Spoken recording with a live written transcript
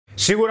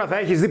Σίγουρα θα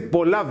έχεις δει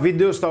πολλά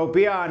βίντεο στα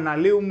οποία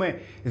αναλύουμε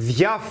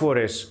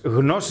διάφορες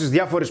γνώσεις,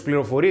 διάφορες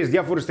πληροφορίες,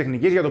 διάφορες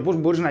τεχνικές για το πώς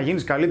μπορείς να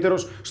γίνεις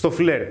καλύτερος στο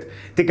φλερτ.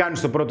 Τι κάνεις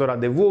στο πρώτο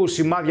ραντεβού,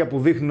 σημάδια που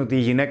δείχνουν ότι η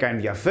γυναίκα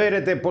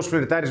ενδιαφέρεται, πώς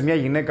φλερτάρεις μια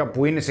γυναίκα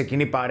που είναι σε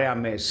κοινή παρέα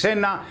με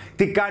εσένα,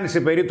 τι κάνεις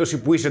σε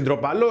περίπτωση που είσαι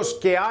ντροπαλός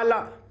και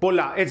άλλα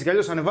πολλά. Έτσι κι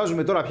αλλιώς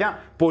ανεβάζουμε τώρα πια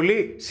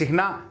πολύ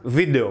συχνά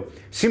βίντεο.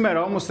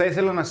 Σήμερα όμως θα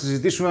ήθελα να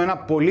συζητήσουμε ένα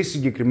πολύ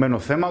συγκεκριμένο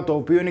θέμα, το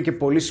οποίο είναι και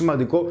πολύ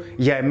σημαντικό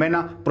για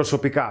εμένα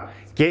προσωπικά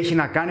και έχει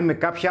να κάνει με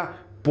κάποια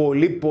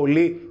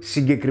πολύ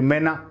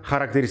συγκεκριμένα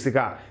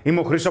χαρακτηριστικά. Είμαι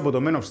ο Χρήστος από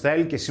το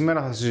MenOfStyle και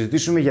σήμερα θα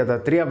συζητήσουμε για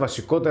τα 3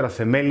 βασικότερα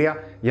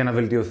θεμέλια για να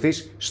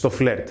βελτιωθείς στο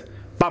φλερτ.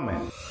 Πάμε!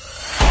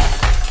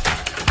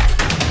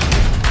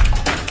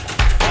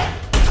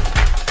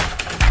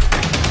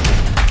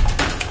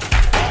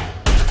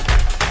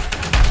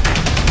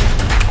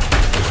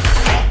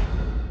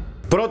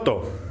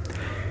 Πρώτο,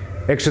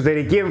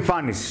 εξωτερική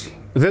εμφάνιση.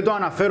 Δεν το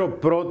αναφέρω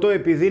πρώτο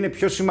επειδή είναι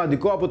πιο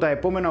σημαντικό από τα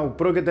επόμενα που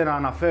πρόκειται να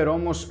αναφέρω,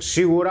 όμως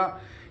σίγουρα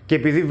και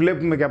επειδή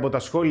βλέπουμε και από τα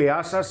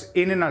σχόλιά σας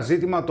είναι ένα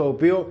ζήτημα το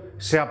οποίο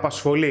σε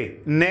απασχολεί.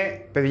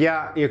 Ναι,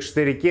 παιδιά, η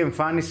εξωτερική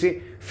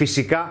εμφάνιση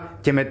φυσικά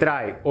και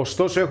μετράει.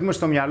 Ωστόσο, έχουμε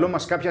στο μυαλό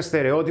μας κάποια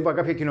στερεότυπα,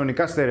 κάποια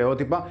κοινωνικά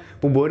στερεότυπα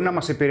που μπορεί να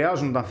μας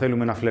επηρεάζουν όταν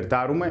θέλουμε να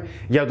φλερτάρουμε,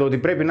 για το ότι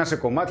πρέπει να είσαι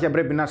κομμάτια,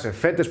 πρέπει να είσαι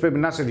φέτες, πρέπει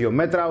να είσαι 2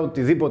 μέτρα,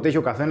 οτιδήποτε έχει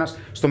ο καθένας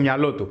στο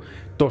μυαλό του.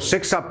 Το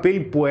sex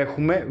appeal που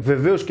έχουμε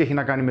βεβαίως και έχει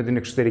να κάνει με την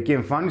εξωτερική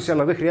εμφάνιση,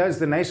 αλλά δεν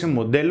χρειάζεται να είσαι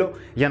μοντέλο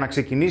για να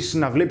ξεκινήσεις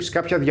να βλέπεις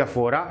κάποια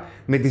διαφορά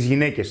με τις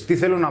γυναίκες. Τι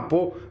θέλω να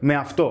πω με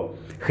αυτό?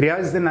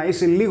 Χρειάζεται να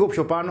είσαι λίγο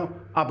πιο πάνω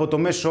από το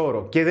μέσο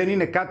όρο και δεν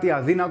είναι κάτι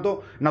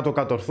αδύνατο να το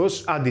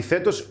κατορθώσεις.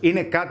 Αντιθέτως,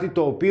 είναι κάτι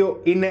το οποίο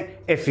είναι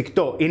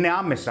εφικτό, είναι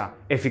άμεσα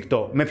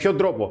εφικτό. Με ποιο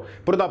τρόπο?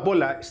 Πρώτα απ'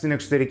 όλα, στην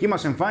εξωτερική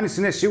μας εμφάνιση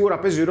είναι σίγουρα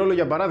παίζει ρόλο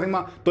για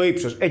παράδειγμα το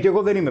ύψος. Και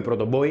εγώ δεν είμαι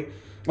πρωτομπόι.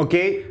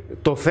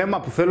 Το θέμα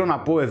που θέλω να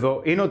πω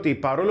εδώ είναι ότι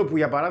παρόλο που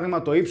για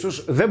παράδειγμα το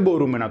ύψος δεν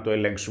μπορούμε να το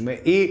ελέγξουμε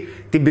ή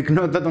την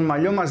πυκνότητα των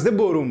μαλλιών μας δεν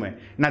μπορούμε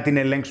να την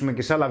ελέγξουμε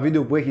και σε άλλα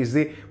βίντεο που έχεις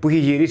δει που έχει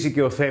γυρίσει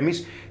και ο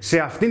Θέμης, σε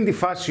αυτήν τη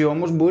φάση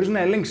όμως μπορείς να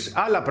ελέγξεις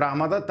άλλα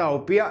πράγματα τα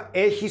οποία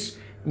έχεις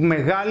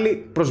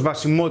μεγάλη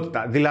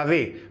προσβασιμότητα.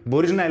 Δηλαδή,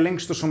 μπορείς να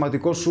ελέγξεις το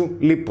σωματικό σου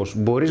λίπος,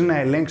 μπορείς να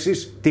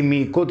ελέγξεις τη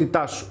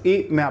μυϊκότητά σου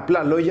ή με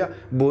απλά λόγια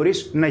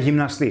μπορείς να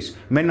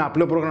γυμναστείς. Με ένα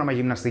απλό πρόγραμμα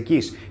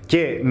γυμναστικής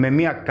και με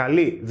μια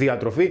καλή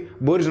διατροφή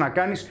μπορείς να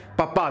κάνεις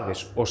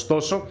παπάδες.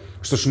 Ωστόσο,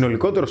 στο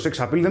συνολικότερο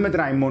sex appeal δεν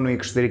μετράει μόνο η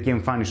εξωτερική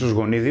εμφάνιση ως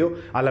γονίδιο,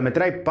 αλλά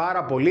μετράει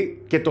πάρα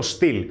πολύ και το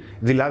στυλ.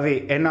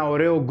 Δηλαδή, ένα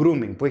ωραίο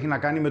grooming που έχει να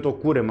κάνει με το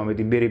κούρεμα, με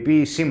την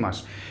περιποίησή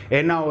μας.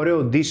 Ένα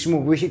ωραίο ντύσιμο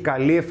που έχει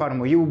καλή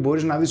εφαρμογή που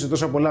μπορείς να δεις σε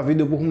τόσα πολλά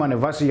βίντεο που έχουμε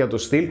ανεβάσει για το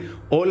στυλ.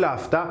 Όλα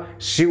αυτά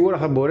σίγουρα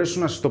θα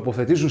μπορέσουν να σε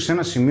τοποθετήσουν σε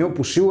ένα σημείο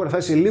που σίγουρα θα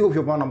είσαι λίγο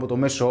πιο πάνω από το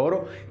μέσο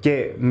όρο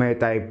και με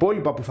τα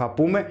υπόλοιπα που θα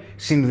πούμε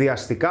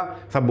συνδυαστικά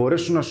θα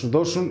μπορέσουν να σου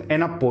δώσουν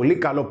ένα πολύ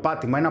καλό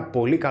πάτημα, ένα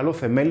πολύ καλό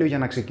θεμέλιο για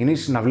να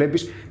ξεκινήσεις να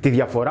βλέπεις τη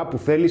διαφορά που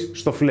θέλεις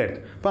στο φλερτ.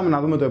 Πάμε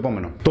να δούμε το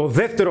επόμενο. Το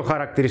δεύτερο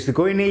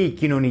χαρακτηριστικό είναι η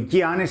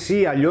κοινωνική άνεση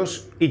ή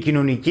αλλιώς η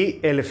κοινωνική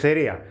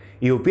ελευθερία,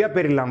 η οποία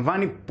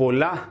περιλαμβάνει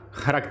πολλά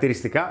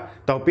χαρακτηριστικά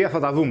τα οποία θα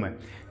τα δούμε.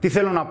 Τι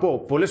θέλω να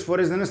πω? Πολλές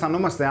φορές δεν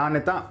αισθανόμαστε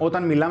άνετα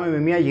όταν μιλάμε με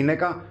μια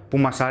γυναίκα που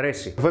μας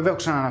αρέσει. Βέβαια, έχω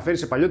ξαναναφέρει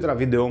σε παλιότερα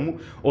βίντεο μου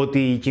ότι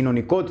η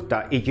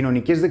κοινωνικότητα, οι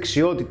κοινωνικές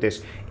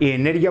δεξιότητες, η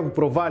ενέργεια που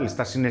προβάλλεις,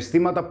 τα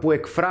συναισθήματα που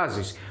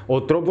εκφράζεις,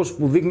 ο τρόπος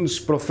που δείχνεις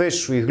τις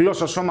προθέσεις σου, η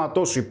γλώσσα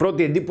σώματός σου, η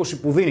πρώτη εντύπωση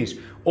που δίνεις,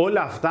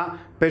 όλα αυτά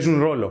παίζουν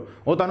ρόλο.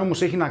 Όταν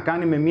όμως έχει να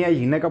κάνει με μια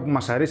γυναίκα που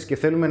μας αρέσει και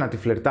θέλουμε να τη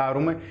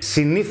φλερτάρουμε,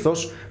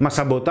 συνήθως μας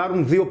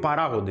σαμποτάρουν 2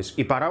 παράγοντες.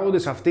 Οι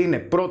παράγοντες αυτοί είναι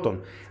πρώτον,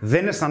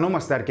 δεν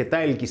αισθανόμαστε αρκετά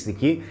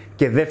ελκυστικοί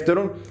και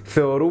δεύτερον,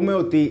 θεωρούμε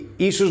ότι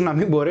ίσως να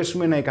μην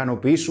μπορέσουμε να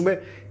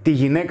ικανοποιήσουμε τη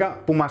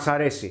γυναίκα που μας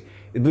αρέσει.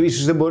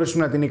 Ίσως δεν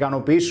μπορέσουμε να την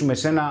ικανοποιήσουμε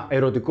σε ένα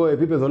ερωτικό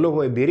επίπεδο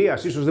λόγω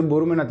εμπειρίας, ίσως δεν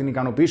μπορούμε να την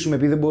ικανοποιήσουμε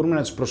επειδή δεν μπορούμε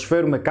να της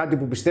προσφέρουμε κάτι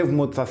που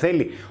πιστεύουμε ότι θα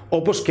θέλει.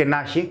 Όπως και να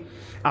έχει,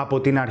 από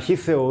την αρχή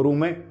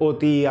θεωρούμε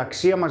ότι η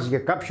αξία μας για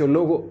κάποιο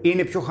λόγο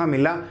είναι πιο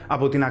χαμηλά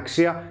από την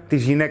αξία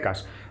της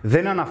γυναίκας.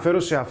 Δεν αναφέρω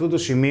σε αυτό το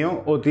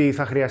σημείο ότι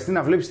θα χρειαστεί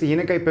να βλέπεις τη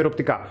γυναίκα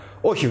υπεροπτικά.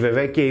 Όχι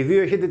βέβαια, και οι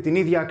δύο έχετε την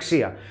ίδια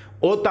αξία.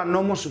 Όταν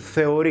όμως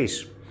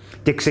θεωρείς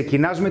και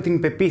ξεκινάς με την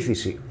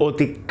πεποίθηση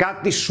ότι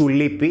κάτι σου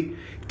λείπει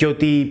και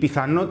ότι οι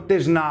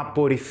πιθανότητες να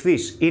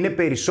απορριφθείς είναι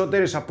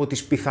περισσότερες από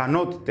τις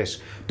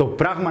πιθανότητες το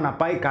πράγμα να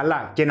πάει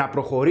καλά και να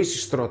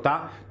προχωρήσεις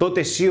στρωτά, τότε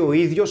εσύ ο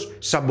ίδιος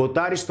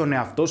σαμποτάρεις τον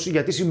εαυτό σου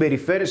γιατί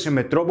συμπεριφέρεσαι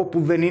με τρόπο που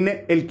δεν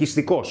είναι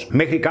ελκυστικός.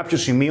 Μέχρι κάποιο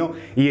σημείο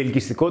η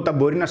ελκυστικότητα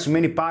μπορεί να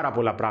σημαίνει πάρα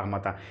πολλά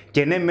πράγματα.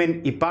 Και ναι, μεν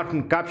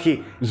υπάρχουν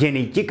κάποιοι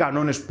γενικοί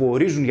κανόνες που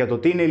ορίζουν για το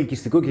τι είναι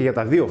ελκυστικό και για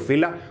τα δύο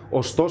φύλλα,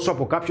 ωστόσο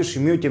από κάποιο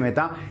σημείο και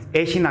μετά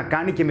έχει να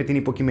κάνει και με την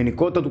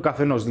υποκειμενικότητα του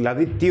καθενός.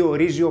 Δηλαδή, τι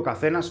ορίζει ο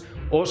καθένας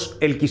ως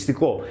ελκυστικό.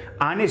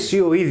 Αν εσύ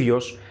ο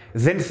ίδιος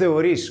δεν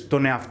θεωρείς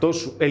τον εαυτό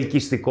σου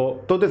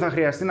ελκυστικό, τότε θα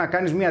χρειαστεί να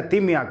κάνεις μια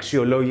τίμια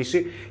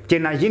αξιολόγηση και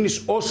να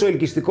γίνεις όσο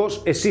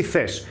ελκυστικός εσύ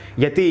θες.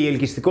 Γιατί η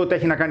ελκυστικότητα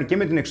έχει να κάνει και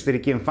με την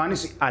εξωτερική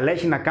εμφάνιση, αλλά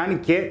έχει να κάνει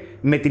και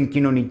με την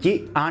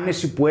κοινωνική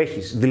άνεση που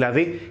έχεις.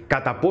 Δηλαδή,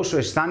 κατά πόσο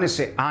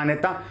αισθάνεσαι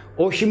άνετα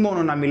όχι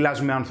μόνο να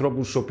μιλάς με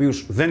ανθρώπους τους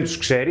οποίους δεν τους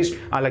ξέρεις,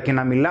 αλλά και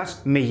να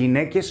μιλάς με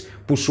γυναίκες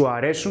που σου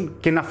αρέσουν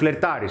και να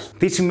φλερτάρεις.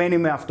 Τι σημαίνει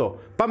με αυτό?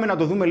 Πάμε να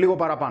το δούμε λίγο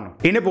παραπάνω.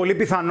 Είναι πολύ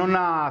πιθανό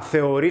να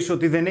θεωρείς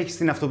ότι δεν έχεις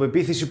την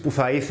αυτοπεποίθηση που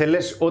θα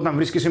ήθελες όταν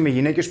βρίσκεσαι με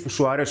γυναίκες που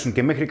σου αρέσουν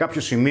και μέχρι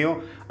κάποιο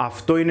σημείο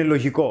αυτό είναι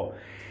λογικό.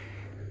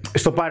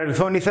 Στο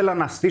παρελθόν ήθελα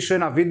να στήσω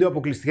ένα βίντεο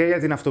αποκλειστικά για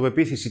την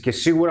αυτοπεποίθηση και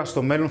σίγουρα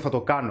στο μέλλον θα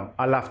το κάνω.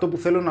 Αλλά αυτό που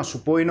θέλω να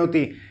σου πω είναι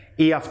ότι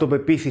η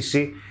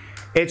αυτοπεποίθηση,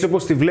 έτσι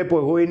όπως τη βλέπω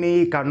εγώ, είναι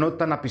η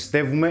ικανότητα να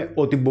πιστεύουμε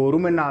ότι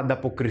μπορούμε να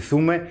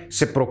ανταποκριθούμε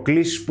σε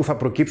προκλήσεις που θα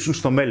προκύψουν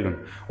στο μέλλον.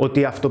 Ότι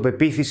η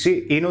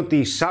αυτοπεποίθηση είναι ότι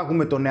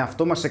εισάγουμε τον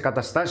εαυτό μας σε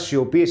καταστάσεις οι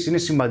οποίες είναι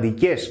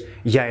σημαντικές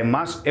για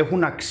εμάς,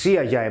 έχουν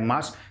αξία για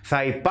εμάς.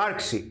 Θα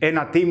υπάρξει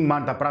ένα τίμημα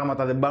αν τα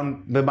πράγματα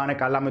δεν πάνε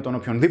καλά με τον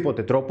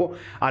οποιονδήποτε τρόπο,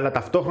 αλλά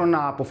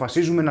ταυτόχρονα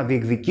αποφασίζουμε να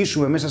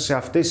διεκδικήσουμε μέσα σε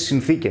αυτές τις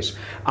συνθήκες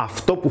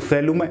αυτό που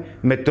θέλουμε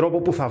με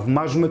τρόπο που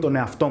θαυμάζουμε τον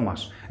εαυτό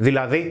μας.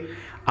 Δηλαδή,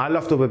 άλλο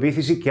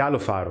αυτοπεποίθηση και άλλο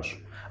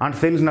θάρρος. Αν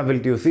θέλεις να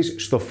βελτιωθείς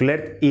στο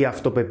φλερτ, η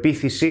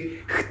αυτοπεποίθηση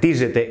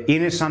χτίζεται,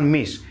 είναι σαν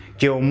μυς.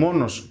 Και ο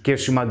μόνος και ο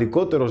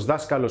σημαντικότερος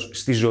δάσκαλος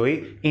στη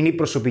ζωή είναι η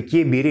προσωπική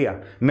εμπειρία.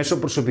 Μέσω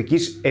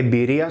προσωπικής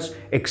εμπειρίας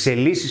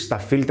εξελίσσεις τα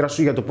φίλτρα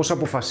σου για το πώς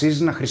αποφασίζεις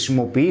να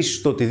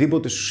χρησιμοποιήσεις το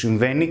οτιδήποτε σου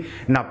συμβαίνει,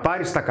 να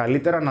πάρεις τα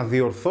καλύτερα, να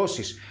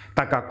διορθώσεις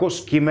τα κακό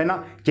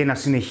κείμενα και να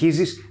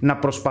συνεχίζεις να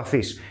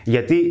προσπαθείς.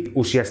 Γιατί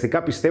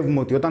ουσιαστικά πιστεύουμε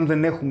ότι όταν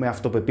δεν έχουμε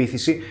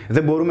αυτοπεποίθηση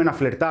δεν μπορούμε να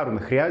φλερτάρουμε.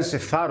 Χρειάζεσαι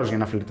θάρρος για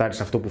να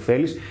φλερτάρεις αυτό που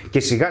θέλεις και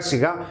σιγά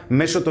σιγά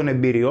μέσω των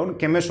εμπειριών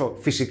και μέσω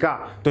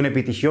φυσικά των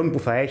επιτυχιών που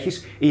θα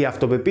έχεις, η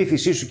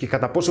αυτοπεποίθησή σου και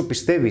κατά πόσο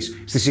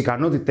πιστεύεις στις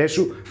ικανότητές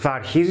σου θα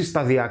αρχίζει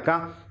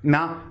σταδιακά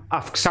να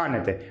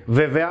αυξάνεται.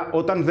 Βέβαια,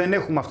 όταν δεν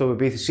έχουμε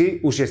αυτοπεποίθηση,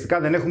 ουσιαστικά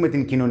δεν έχουμε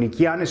την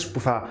κοινωνική άνεση που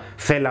θα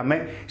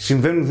θέλαμε,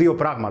 συμβαίνουν δύο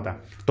πράγματα.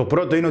 Το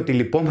πρώτο είναι ότι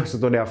λυπόμαστε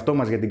τον εαυτό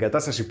μας για την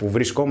κατάσταση που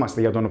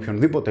βρισκόμαστε για τον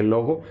οποιονδήποτε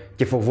λόγο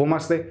και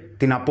φοβόμαστε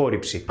την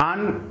απόρριψη.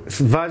 Αν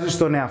βάζεις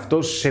τον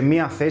εαυτό σου σε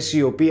μια θέση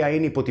η οποία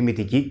είναι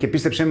υποτιμητική, και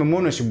πίστεψέ με,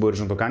 μόνο εσύ μπορείς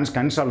να το κάνεις,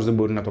 κανείς άλλος δεν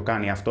μπορεί να το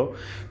κάνει αυτό,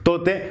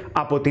 τότε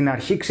από την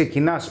αρχή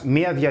ξεκινάς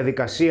μια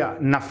διαδικασία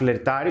να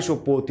φλερτάρεις,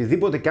 όπου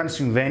οτιδήποτε και αν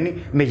συμβαίνει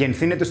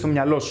μεγενθύνεται στο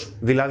μυαλό σου.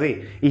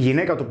 Δηλαδή, η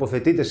γυναίκα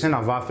τοποθετείται σε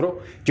ένα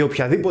βάθρο και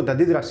οποιαδήποτε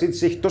αντίδρασή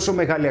της έχει τόσο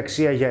μεγάλη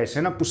αξία για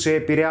εσένα που σε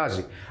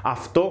επηρεάζει.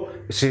 Αυτό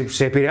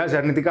σε επηρεάζει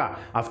αρνητικά.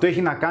 Αυτό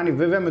έχει να κάνει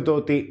βέβαια με το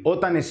ότι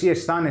όταν εσύ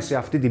αισθάνεσαι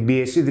αυτή την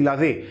πίεση,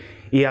 δηλαδή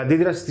η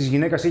αντίδραση της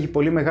γυναίκας έχει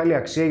πολύ μεγάλη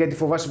αξία γιατί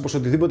φοβάσαι πως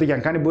οτιδήποτε για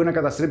να κάνει μπορεί να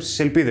καταστρέψει τις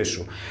ελπίδες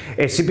σου.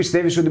 Εσύ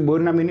πιστεύεις ότι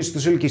μπορεί να μην είσαι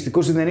τόσο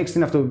ελκυστικός ή δεν έχεις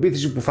την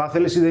αυτοπεποίθηση που θα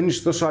ήθελες ή δεν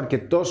είσαι τόσο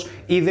αρκετός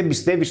ή δεν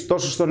πιστεύεις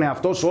τόσο στον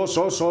εαυτό σου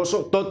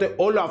όσο, τότε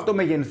όλο αυτό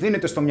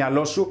μεγενθύνεται στο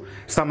μυαλό σου,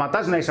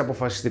 σταματάς να είσαι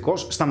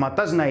αποφασιστικός,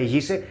 σταματάς να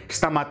ηγείσαι,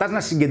 σταματάς να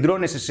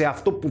συγκεντρώνεσαι σε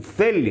αυτό που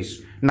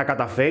θέλεις να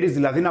καταφέρεις,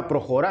 δηλαδή να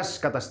προχωράς στις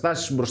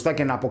καταστάσεις μπροστά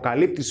και να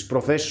αποκαλύπτεις τις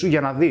προθέσεις σου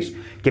για να δεις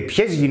και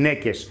ποιες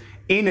γυναίκες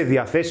είναι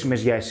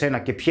διαθέσιμες για εσένα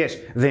και ποιες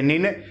δεν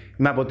είναι,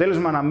 με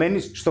αποτέλεσμα να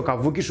μένεις στο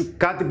καβούκι σου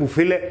κάτι που,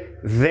 φίλε,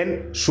 δεν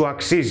σου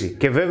αξίζει.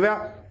 Και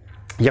βέβαια,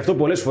 γι' αυτό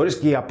πολλές φορές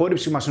και η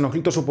απόρριψη μας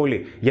ενοχλεί τόσο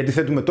πολύ. Γιατί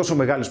θέτουμε τόσο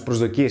μεγάλες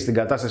προσδοκίες στην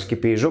κατάσταση και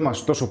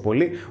πιεζόμαστε τόσο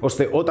πολύ,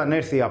 ώστε όταν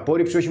έρθει η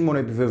απόρριψη, όχι μόνο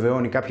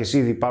επιβεβαιώνει κάποιες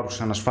ήδη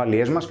υπάρχουσες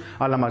ανασφάλειές μας,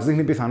 αλλά μας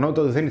δείχνει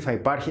πιθανότητα ότι δεν θα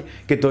υπάρχει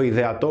και το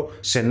ιδεατό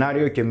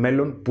σενάριο και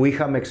μέλλον που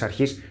είχαμε εξ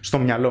αρχής στο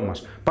μυαλό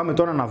μας. Πάμε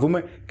τώρα να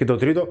δούμε και το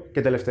τρίτο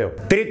και τελευταίο.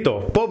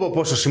 Τρίτο,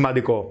 πόσο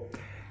σημαντικό.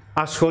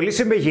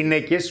 Ασχολείσαι με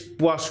γυναίκες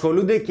που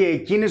ασχολούνται και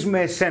εκείνες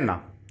με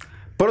εσένα.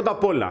 Πρώτα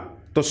απ' όλα,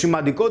 το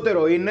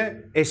σημαντικότερο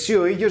είναι εσύ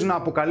ο ίδιος να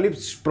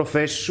αποκαλύψεις τις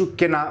προθέσεις σου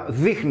και να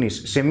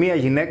δείχνεις σε μία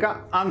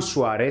γυναίκα, αν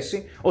σου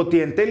αρέσει, ότι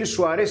εν τέλει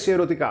σου αρέσει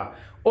ερωτικά.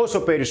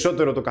 Όσο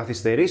περισσότερο το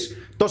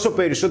καθυστερείς, τόσο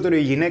περισσότερο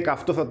η γυναίκα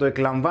αυτό θα το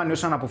εκλαμβάνει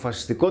ως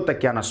αναποφασιστικότητα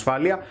και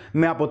ανασφάλεια,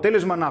 με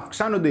αποτέλεσμα να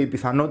αυξάνονται οι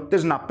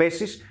πιθανότητες να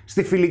πέσεις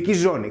στη φιλική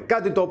ζώνη.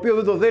 Κάτι το οποίο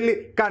δεν το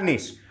θέλει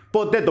κανείς.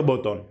 Ποτέ τον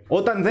ποτόν.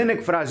 Όταν δεν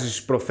εκφράζεις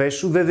τις προθέσεις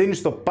σου, δεν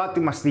δίνεις το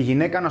πάτημα στη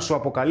γυναίκα να σου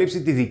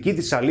αποκαλύψει τη δική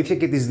της αλήθεια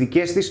και τις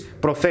δικές της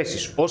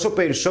προθέσεις. Όσο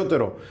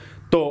περισσότερο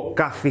το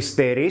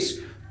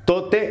καθυστερείς,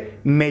 τότε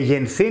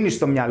μεγενθύνει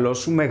στο μυαλό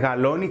σου,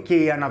 μεγαλώνει και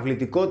η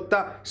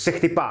αναβλητικότητα σε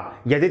χτυπά.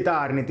 Γιατί τα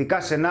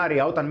αρνητικά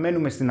σενάρια όταν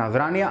μένουμε στην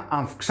αδράνεια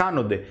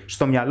αυξάνονται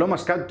στο μυαλό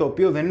μας, κάτι το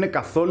οποίο δεν είναι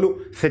καθόλου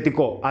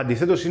θετικό.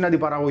 Αντιθέτως είναι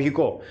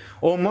αντιπαραγωγικό.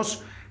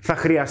 Όμως θα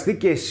χρειαστεί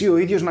και εσύ ο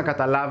ίδιος να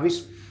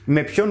καταλάβεις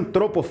με ποιον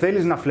τρόπο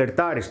θέλεις να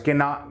φλερτάρεις και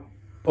να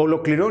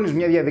ολοκληρώνεις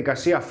μια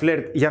διαδικασία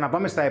φλερτ για να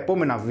πάμε στα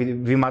επόμενα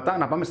βήματα,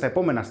 να πάμε στα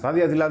επόμενα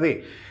στάδια,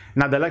 δηλαδή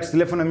να ανταλλάξεις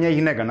τηλέφωνο μια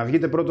γυναίκα, να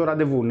βγείτε πρώτο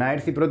ραντεβού, να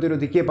έρθει η πρώτη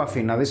ερωτική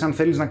επαφή, να δεις αν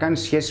θέλεις να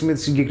κάνεις σχέση με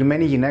τη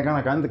συγκεκριμένη γυναίκα,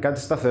 να κάνετε κάτι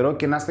σταθερό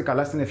και να είστε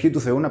καλά στην ευχή του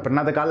Θεού, να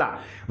περνάτε καλά.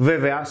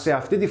 Βέβαια, σε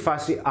αυτή τη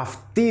φάση,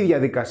 αυτή η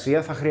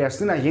διαδικασία θα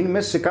χρειαστεί να γίνει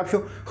μέσα σε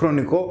κάποιο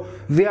χρονικό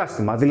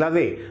διάστημα.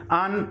 Δηλαδή,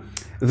 αν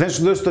δεν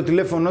σου δώσει το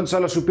τηλέφωνο της,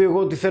 αλλά σου πει εγώ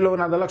ότι θέλω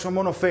να ανταλλάξω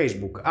μόνο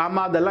Facebook.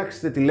 Άμα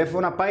ανταλλάξετε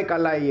τηλέφωνα, πάει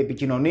καλά η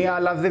επικοινωνία,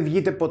 αλλά δεν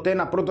βγείτε ποτέ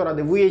ένα πρώτο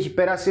ραντεβού ή έχει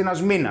περάσει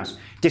ένας μήνας.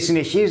 Και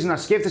συνεχίζεις να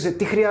σκέφτεσαι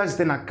τι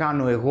χρειάζεται να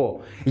κάνω εγώ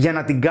για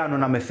να την κάνω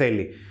να με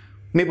θέλει.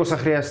 Μήπως θα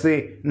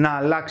χρειαστεί να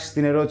αλλάξεις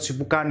την ερώτηση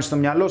που κάνεις στο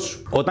μυαλό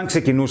σου? Όταν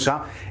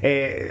ξεκινούσα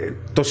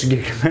το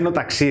συγκεκριμένο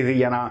ταξίδι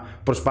για να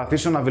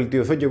προσπαθήσω να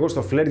βελτιωθώ κι εγώ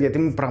στο φλερτ, γιατί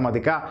ήμουν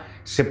πραγματικά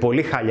σε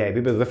πολύ χάλια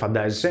επίπεδο, δεν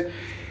φαντάζεσαι.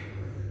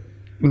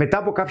 Μετά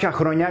από κάποια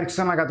χρόνια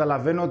άρχισα να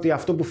καταλαβαίνω ότι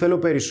αυτό που θέλω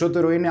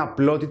περισσότερο είναι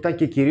απλότητα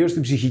και κυρίως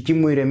την ψυχική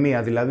μου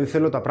ηρεμία. Δηλαδή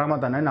θέλω τα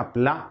πράγματα να είναι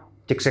απλά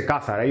και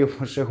ξεκάθαρα, ή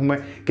όπως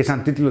έχουμε και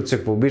σαν τίτλο της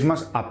εκπομπής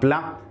μας,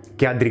 απλά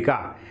και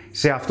αντρικά.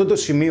 Σε αυτό το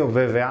σημείο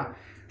βέβαια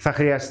θα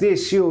χρειαστεί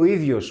εσύ ο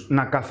ίδιος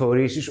να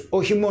καθορίσεις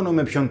όχι μόνο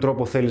με ποιον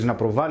τρόπο θέλεις να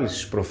προβάλλεις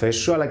τις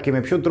προθέσεις σου, αλλά και με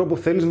ποιον τρόπο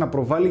θέλεις να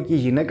προβάλλει και η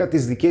γυναίκα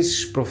τις δικές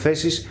της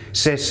προθέσεις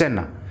σε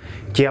εσένα.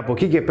 Και από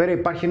εκεί και πέρα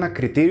υπάρχει ένα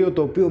κριτήριο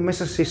το οποίο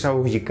μέσα σε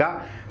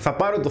εισαγωγικά θα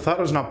πάρω το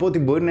θάρρος να πω ότι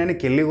μπορεί να είναι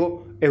και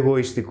λίγο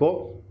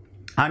εγωιστικό,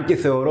 αν και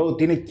θεωρώ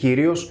ότι είναι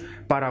κυρίως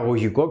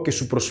παραγωγικό και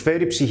σου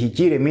προσφέρει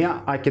ψυχική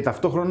ηρεμία και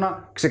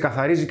ταυτόχρονα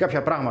ξεκαθαρίζει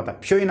κάποια πράγματα.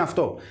 Ποιο είναι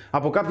αυτό?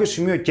 Από κάποιο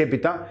σημείο και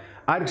έπειτα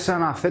άρχισα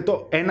να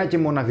θέτω ένα και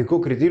μοναδικό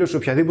κριτήριο σε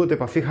οποιαδήποτε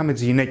επαφή είχα με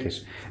τις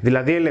γυναίκες.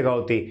 Δηλαδή έλεγα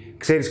ότι,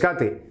 ξέρεις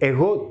κάτι,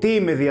 εγώ τι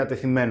είμαι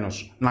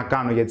διατεθειμένος να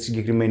κάνω για τη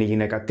συγκεκριμένη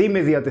γυναίκα, τι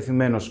είμαι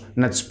διατεθειμένος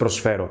να της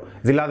προσφέρω.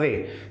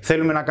 Δηλαδή,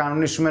 θέλουμε να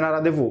κανονίσουμε ένα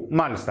ραντεβού,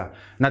 μάλιστα.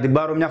 Να την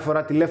πάρω μια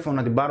φορά τηλέφωνο,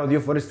 να την πάρω 2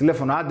 φορές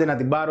τηλέφωνο, άντε να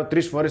την πάρω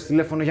 3 φορές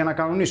τηλέφωνο για να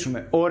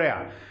κανονίσουμε.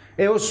 Ωραία.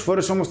 Όσες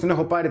φορές όμως την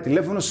έχω πάρει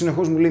τηλέφωνο,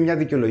 συνεχώς μου λέει μια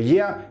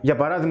δικαιολογία. Για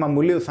παράδειγμα,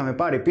 μου λέει ότι θα με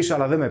πάρει πίσω,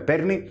 αλλά δεν με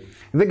παίρνει.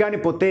 Δεν κάνει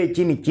ποτέ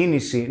εκείνη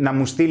κίνηση να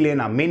μου στείλει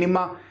ένα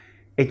μήνυμα.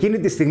 Εκείνη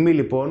τη στιγμή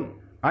λοιπόν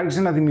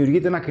άρχισε να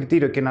δημιουργείται ένα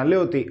κριτήριο και να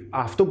λέω ότι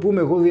αυτό που είμαι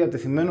εγώ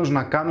διατεθειμένος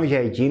να κάνω για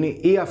εκείνη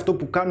ή αυτό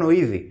που κάνω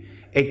ήδη,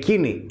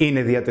 εκείνη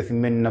είναι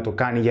διατεθειμένη να το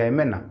κάνει για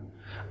εμένα.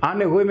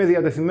 Αν εγώ είμαι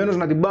διατεθειμένος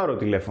να την πάρω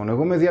τηλέφωνο,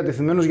 εγώ είμαι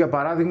διατεθειμένος για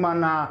παράδειγμα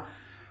να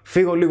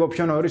φύγω λίγο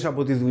πιο νωρίς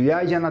από τη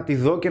δουλειά για να τη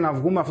δω και να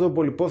βγούμε αυτό το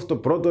πολυπόθητο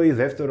πρώτο ή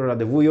δεύτερο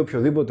ραντεβού ή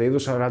οποιοδήποτε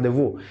είδος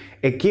ραντεβού.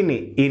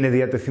 Εκείνη είναι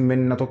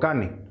διατεθειμένη να το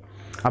κάνει.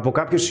 Από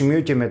κάποιο σημείο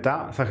και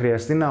μετά θα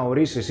χρειαστεί να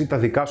ορίσεις εσύ τα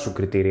δικά σου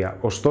κριτήρια.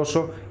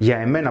 Ωστόσο, για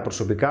εμένα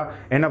προσωπικά,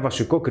 ένα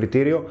βασικό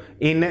κριτήριο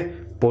είναι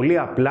πολύ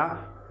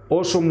απλά,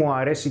 όσο μου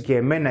αρέσει και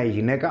εμένα η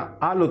γυναίκα,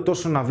 άλλο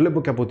τόσο να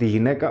βλέπω και από τη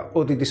γυναίκα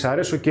ότι της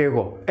αρέσω και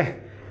εγώ.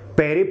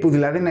 Περίπου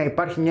δηλαδή να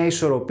υπάρχει μια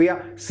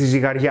ισορροπία στη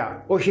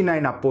ζυγαριά. Όχι να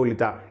είναι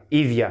απόλυτα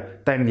ίδια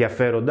τα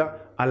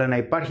ενδιαφέροντα, αλλά να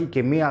υπάρχει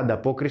και μια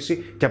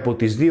ανταπόκριση και από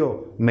τις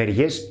δύο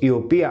μεριές, η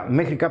οποία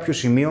μέχρι κάποιο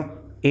σημείο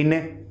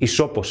είναι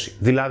ισόποση.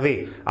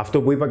 Δηλαδή,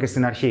 αυτό που είπα και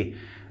στην αρχή,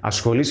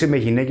 ασχολείσαι με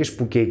γυναίκες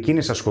που και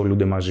εκείνες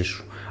ασχολούνται μαζί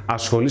σου.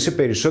 Ασχολείσαι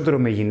περισσότερο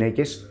με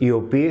γυναίκες οι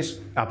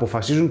οποίες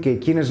αποφασίζουν και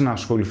εκείνες να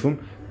ασχοληθούν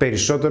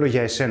περισσότερο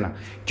για εσένα.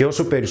 Και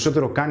όσο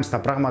περισσότερο κάνεις τα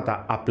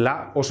πράγματα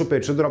απλά, όσο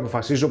περισσότερο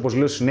αποφασίζεις, όπως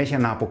λέω συνέχεια,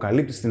 να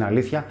αποκαλύπτεις την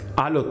αλήθεια,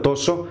 άλλο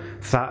τόσο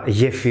θα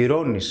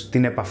γεφυρώνεις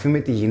την επαφή με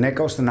τη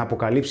γυναίκα ώστε να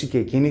αποκαλύψει και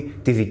εκείνη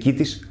τη δική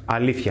της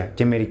αλήθεια.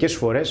 Και μερικές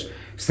φορές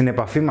στην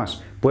επαφή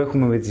μας που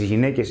έχουμε με τις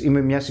γυναίκες ή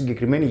με μια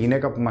συγκεκριμένη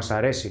γυναίκα που μας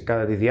αρέσει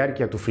κατά τη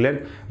διάρκεια του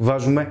φλερτ,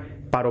 βάζουμε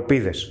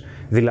παροπίδες.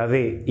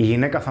 Δηλαδή, η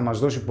γυναίκα θα μας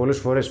δώσει πολλές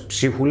φορές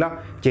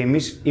ψίχουλα και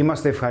εμείς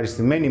είμαστε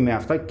ευχαριστημένοι με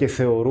αυτά και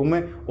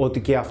θεωρούμε ότι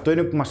και αυτό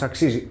είναι που μας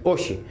αξίζει.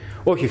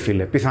 Όχι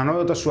φίλε,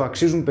 πιθανότατα σου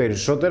αξίζουν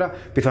περισσότερα,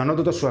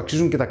 πιθανότατα σου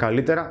αξίζουν και τα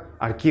καλύτερα,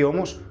 αρκεί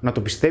όμως να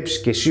το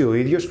πιστέψεις και εσύ ο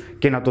ίδιος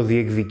και να το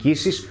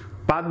διεκδικήσεις,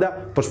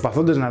 πάντα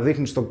προσπαθώντας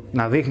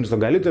να δείχνεις τον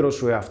καλύτερο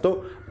σου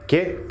εαυτό και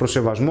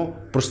προσεβασμό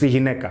προς τη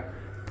γυναίκα.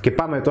 Και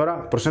πάμε τώρα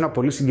προς ένα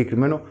πολύ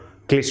συγκεκριμένο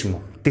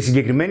κλείσιμο. Τη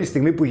συγκεκριμένη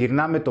στιγμή που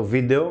γυρνάμε το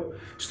βίντεο,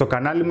 στο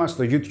κανάλι μας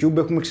στο YouTube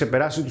έχουμε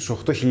ξεπεράσει τους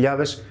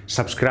 8.000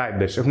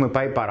 subscribers. Έχουμε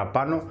πάει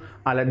παραπάνω,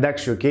 αλλά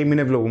εντάξει, μην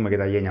ευλογούμε και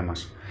τα γένια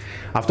μας.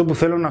 Αυτό που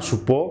θέλω να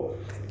σου πω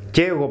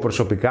και εγώ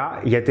προσωπικά,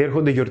 γιατί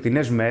έρχονται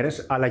γιορτινές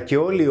μέρες, αλλά και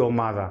όλη η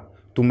ομάδα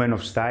του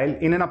MenOfStyle,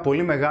 είναι ένα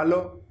πολύ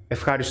μεγάλο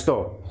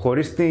ευχαριστώ.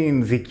 Χωρίς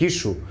την δική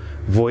σου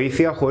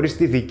βοήθεια, χωρίς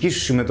τη δική σου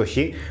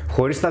συμμετοχή,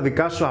 χωρίς τα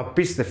δικά σου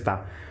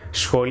απίστευτα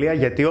σχόλια,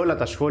 γιατί όλα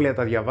τα σχόλια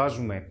τα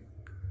διαβάζουμε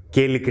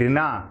και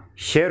ειλικρινά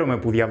χαίρομαι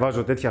που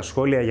διαβάζω τέτοια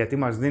σχόλια, γιατί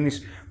μας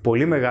δίνεις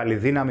πολύ μεγάλη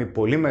δύναμη,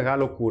 πολύ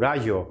μεγάλο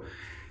κουράγιο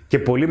και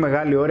πολύ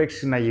μεγάλη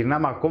όρεξη να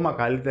γυρνάμε ακόμα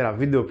καλύτερα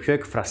βίντεο, πιο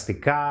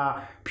εκφραστικά,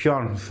 πιο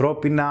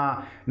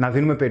ανθρώπινα, να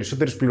δίνουμε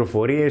περισσότερες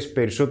πληροφορίες,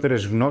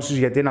 περισσότερες γνώσεις,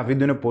 γιατί ένα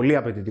βίντεο είναι πολύ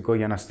απαιτητικό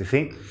για να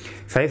στηθεί.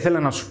 Θα ήθελα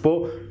να σου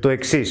πω το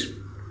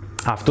εξής.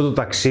 Αυτό το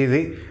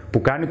ταξίδι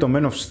που κάνει το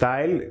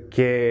MenOfStyle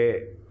και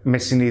με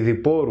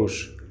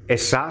συνειδηπόρους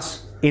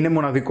εσάς είναι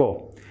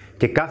μοναδικό.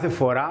 Και κάθε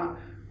φορά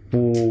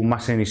που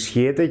μας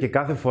ενισχύετε και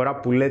κάθε φορά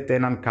που λέτε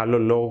έναν καλό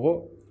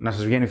λόγο, να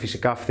σας βγαίνει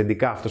φυσικά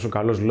αυθεντικά αυτός ο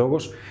καλός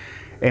λόγος,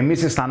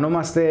 εμείς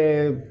αισθανόμαστε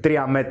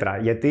 3 μέτρα,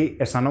 γιατί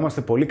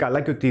αισθανόμαστε πολύ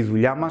καλά και ότι η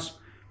δουλειά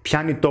μας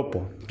πιάνει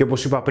τόπο. Και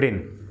όπως είπα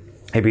πριν,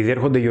 επειδή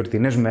έρχονται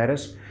γιορτινές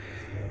μέρες,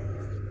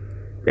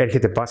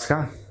 έρχεται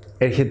Πάσχα,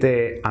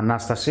 έρχεται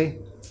Ανάσταση,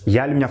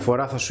 για άλλη μια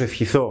φορά θα σου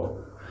ευχηθώ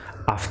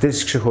αυτές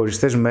τις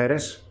ξεχωριστές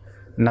μέρες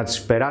να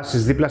τις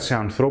περάσεις δίπλα σε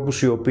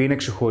ανθρώπους οι οποίοι είναι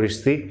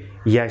ξεχωριστοί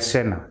για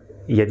εσένα.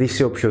 Γιατί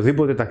σε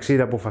οποιοδήποτε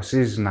ταξίδι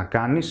αποφασίζεις να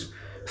κάνεις,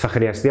 θα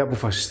χρειαστεί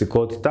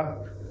αποφασιστικότητα,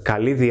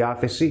 καλή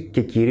διάθεση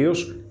και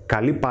κυρίως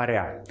καλή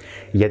παρέα.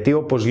 Γιατί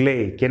όπως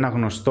λέει και ένα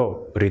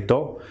γνωστό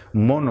ρητό,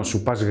 μόνο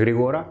σου πας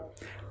γρήγορα,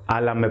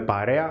 αλλά με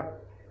παρέα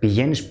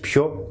πηγαίνεις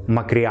πιο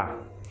μακριά.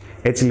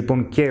 Έτσι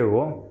λοιπόν και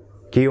εγώ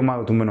και η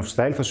ομάδα του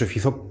MenOfStyle θα σου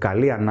ευχηθώ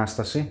καλή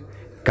Ανάσταση,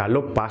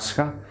 καλό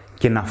Πάσχα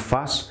και να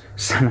φας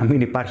σαν να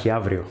μην υπάρχει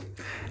αύριο.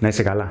 Να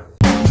είσαι καλά.